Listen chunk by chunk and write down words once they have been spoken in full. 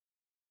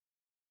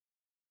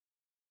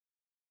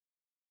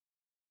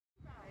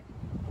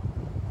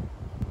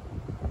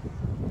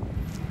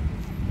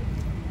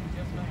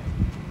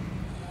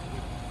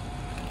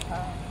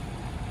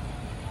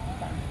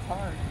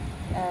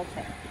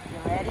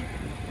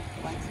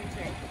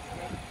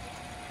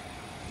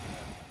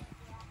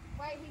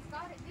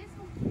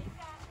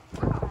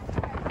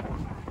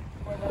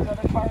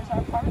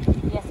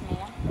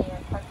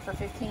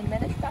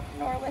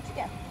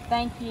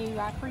Thank you.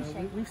 I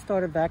appreciate it. We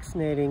started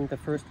vaccinating the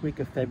first week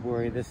of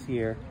February this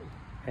year,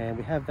 and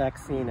we have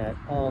vaccine at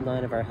all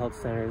 9 of our health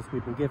centers.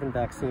 We've been giving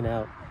vaccine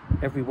out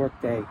every work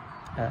day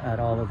at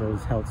all of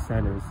those health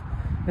centers.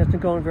 And it's been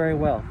going very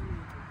well.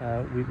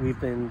 We've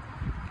been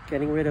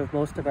getting rid of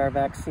most of our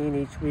vaccine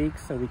each week,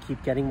 so we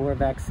keep getting more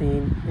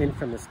vaccine in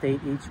from the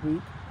state each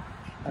week.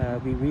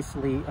 We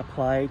recently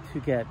applied to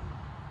get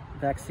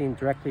vaccine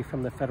directly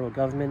from the federal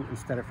government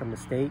instead of from the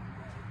state.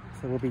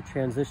 So we'll be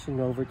transitioning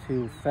over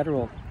to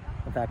federal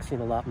vaccine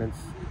allotments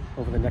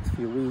over the next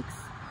few weeks.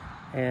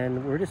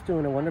 And we're just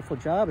doing a wonderful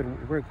job,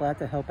 and we're glad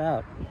to help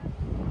out.